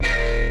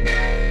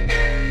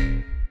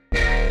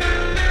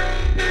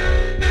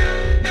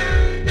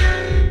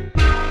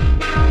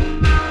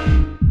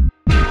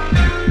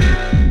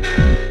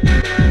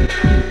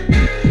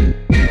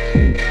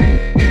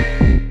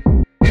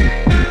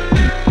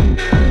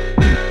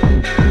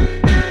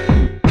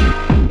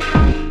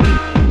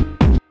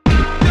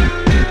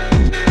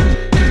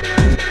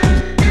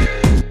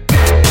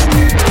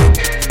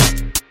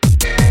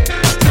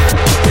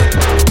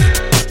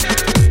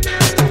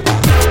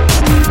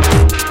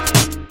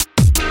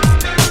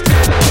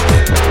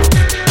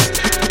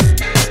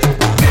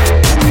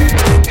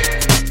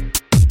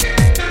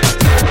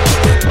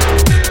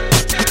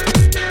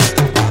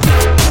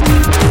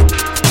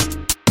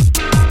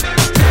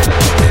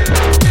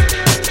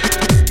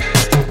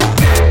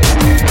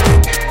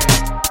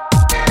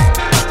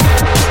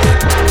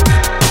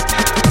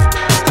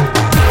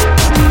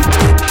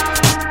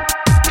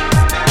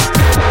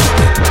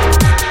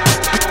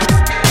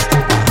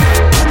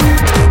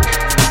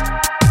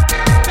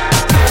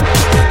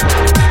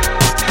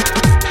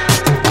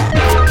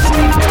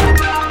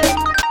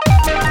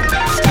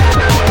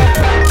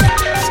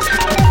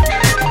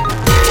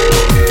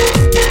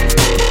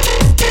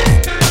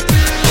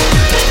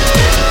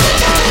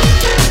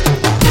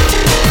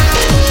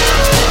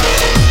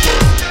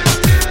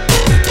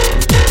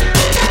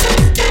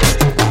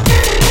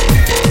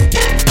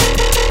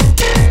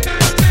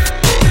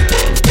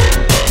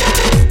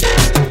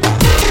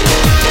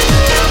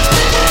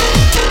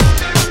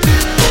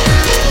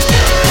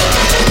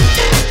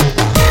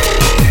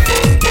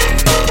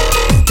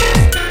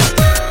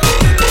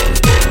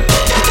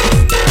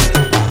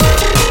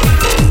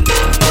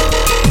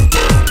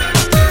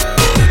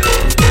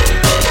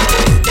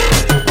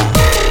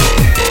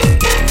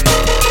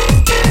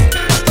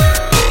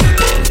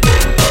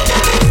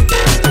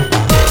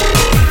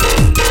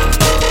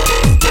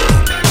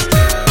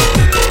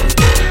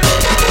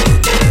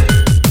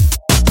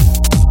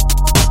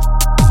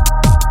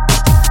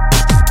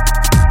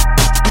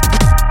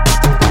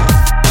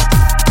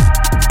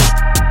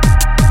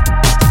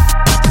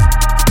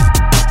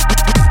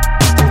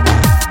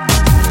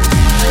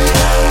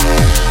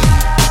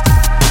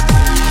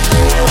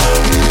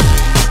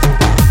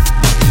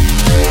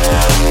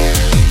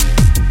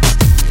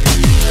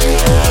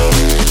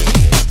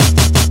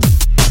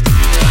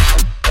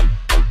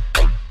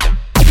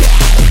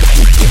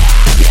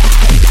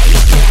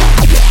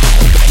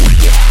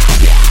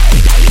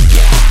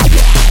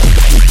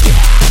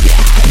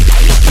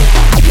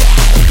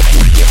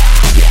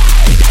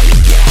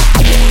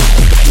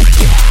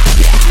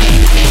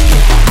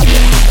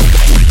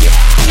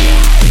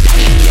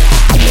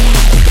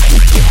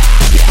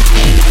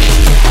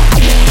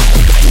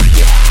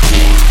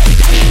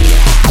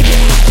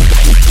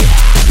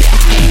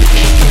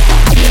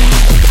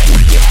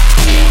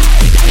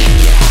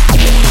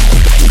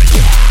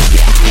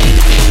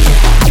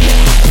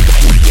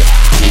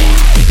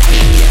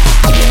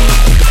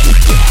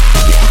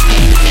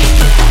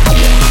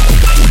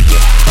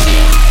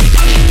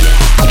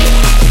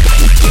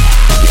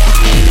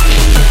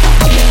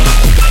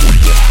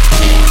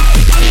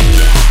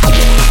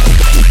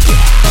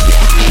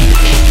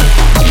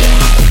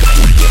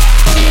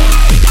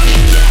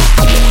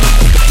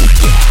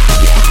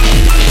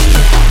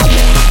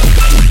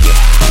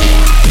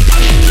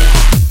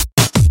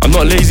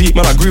not lazy,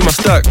 man, I grew my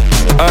stack.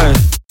 Aye.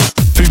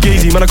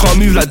 Fugazi, man, I can't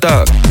move like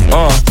that.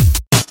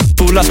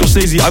 Feel like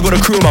Scorsese, I got a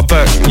crew on my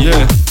back.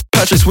 Yeah.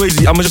 Patrick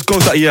Swayze, I'ma just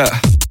ghost that, yeah.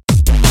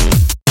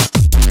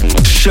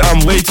 Shit,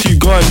 I'm way too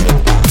gone.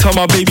 Tell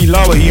my baby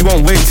Lawa he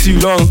won't wait too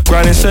long.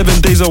 Grinding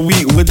 7 days a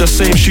week with the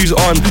same shoes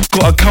on.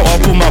 Gotta count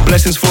up all my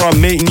blessings before I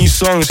make new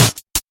songs.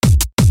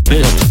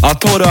 Yeah. I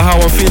told her how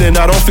I'm feeling,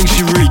 I don't think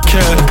she really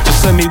cared.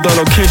 Just send me the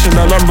location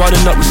and I'm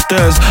running up the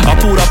stairs. I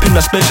pulled up in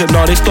the spaceship,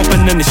 now they stop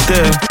and then they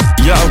stare.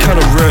 Yeah, I'm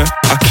kinda rare,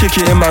 I kick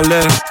it in my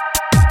lair.